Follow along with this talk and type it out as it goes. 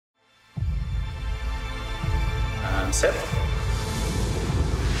one sip.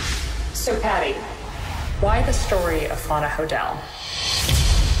 So, Patty, why the story of Fauna Hodel?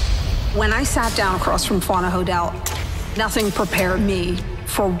 When I sat down across from Fauna Hodel, nothing prepared me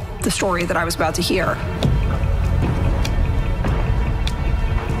for the story that I was about to hear.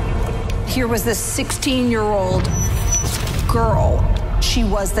 Here was this 16-year-old girl. She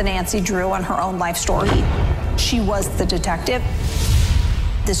was the Nancy Drew on her own life story. She was the detective.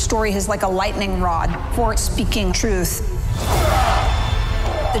 This story is like a lightning rod for speaking truth.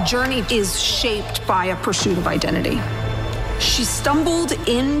 The journey is shaped by a pursuit of identity. She stumbled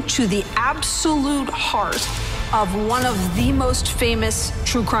into the absolute heart of one of the most famous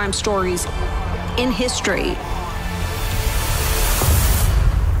true crime stories in history.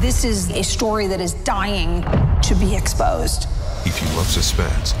 This is a story that is dying to be exposed. If you love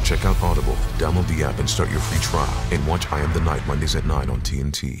suspense, check out Audible, download the app and start your free trial, and watch I Am the Night Mondays at 9 on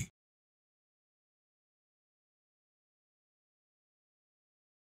TNT.